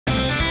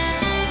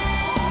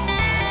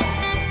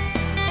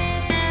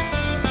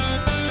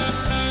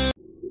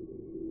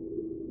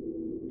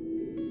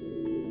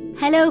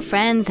Hello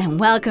friends, and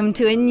welcome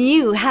to a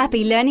new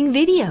Happy Learning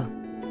video.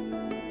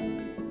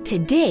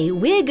 Today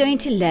we're going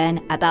to learn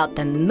about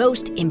the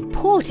most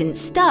important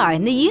star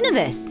in the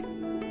universe.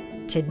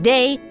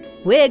 Today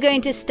we're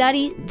going to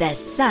study the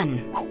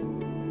Sun.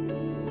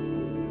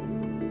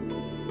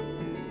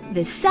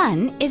 The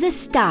Sun is a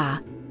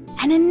star,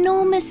 an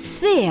enormous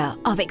sphere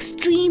of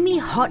extremely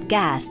hot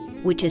gas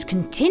which is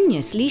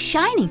continuously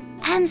shining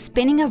and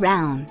spinning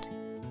around.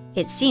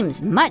 It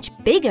seems much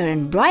bigger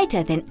and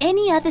brighter than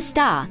any other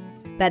star,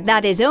 but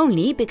that is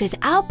only because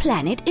our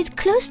planet is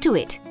close to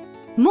it,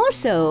 more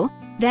so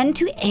than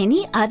to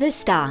any other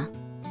star.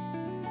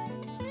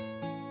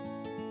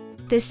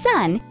 The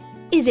Sun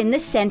is in the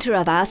center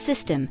of our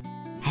system,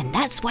 and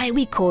that's why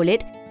we call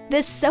it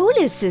the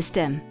solar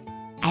system.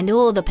 And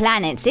all the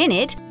planets in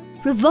it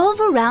revolve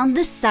around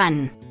the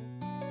Sun.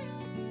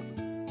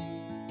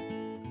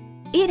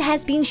 It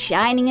has been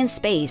shining in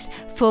space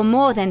for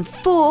more than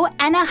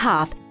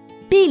 4.5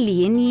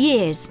 billion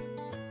years.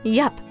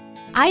 Yup,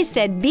 I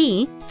said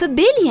B for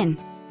billion,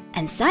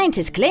 and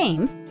scientists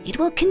claim it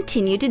will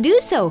continue to do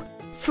so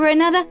for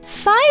another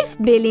 5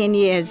 billion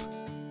years.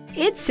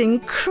 It's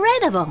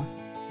incredible!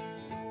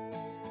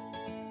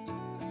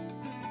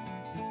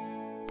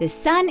 The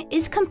Sun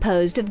is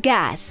composed of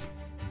gas.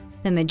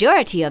 The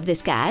majority of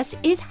this gas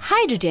is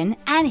hydrogen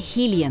and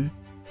helium,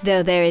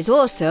 though there is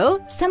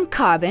also some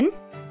carbon,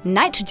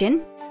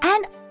 nitrogen,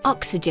 and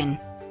oxygen.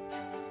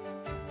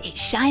 It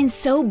shines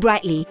so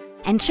brightly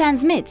and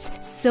transmits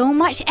so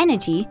much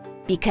energy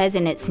because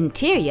in its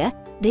interior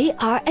they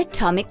are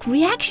atomic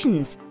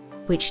reactions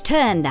which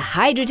turn the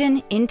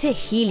hydrogen into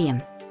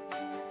helium.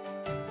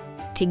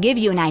 To give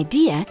you an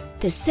idea,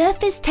 the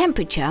surface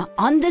temperature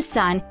on the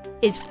Sun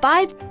is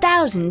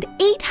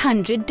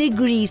 5,800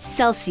 degrees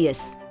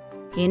Celsius.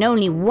 In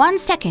only 1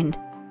 second,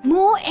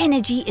 more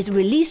energy is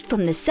released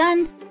from the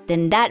Sun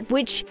than that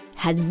which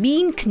has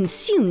been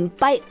consumed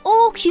by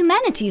all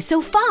humanity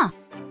so far,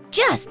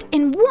 just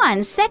in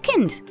 1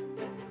 second.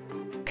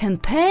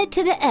 Compared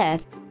to the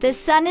Earth, the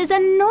Sun is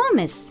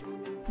enormous.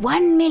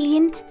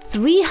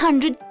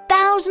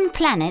 1,300,000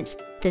 planets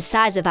the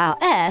size of our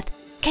Earth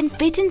can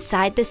fit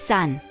inside the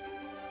Sun.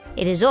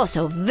 It is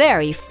also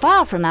very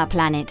far from our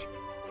planet.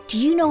 Do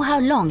you know how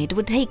long it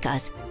would take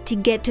us to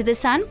get to the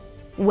Sun?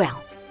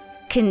 Well,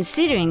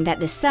 considering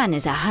that the Sun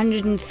is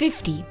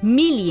 150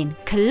 million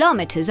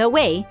kilometers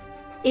away,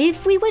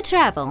 if we would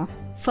travel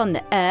from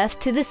the Earth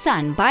to the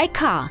Sun by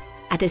car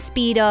at a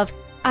speed of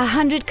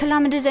 100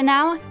 kilometers an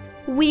hour,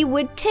 we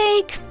would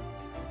take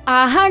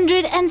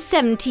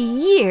 170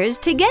 years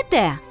to get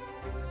there.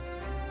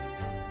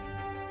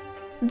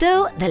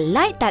 Though the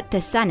light that the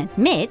Sun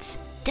emits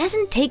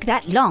doesn't take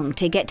that long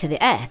to get to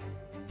the Earth.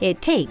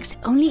 It takes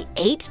only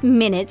 8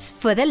 minutes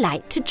for the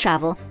light to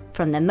travel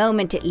from the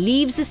moment it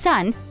leaves the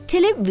Sun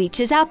till it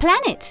reaches our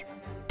planet.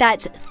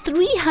 That's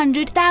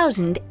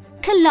 300,000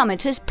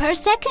 kilometers per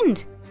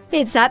second.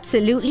 It's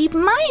absolutely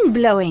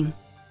mind-blowing.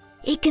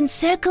 It can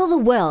circle the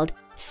world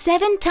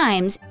 7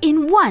 times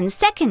in 1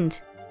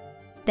 second.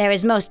 There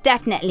is most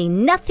definitely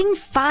nothing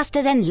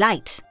faster than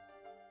light.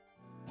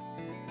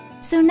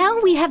 So now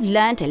we have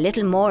learnt a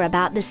little more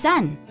about the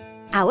Sun,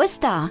 our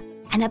star,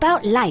 and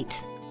about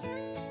light.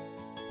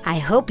 I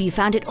hope you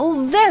found it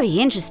all very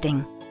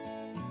interesting.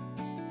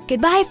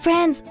 Goodbye,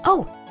 friends.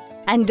 Oh,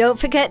 and don't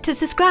forget to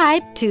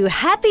subscribe to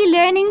Happy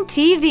Learning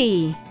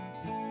TV.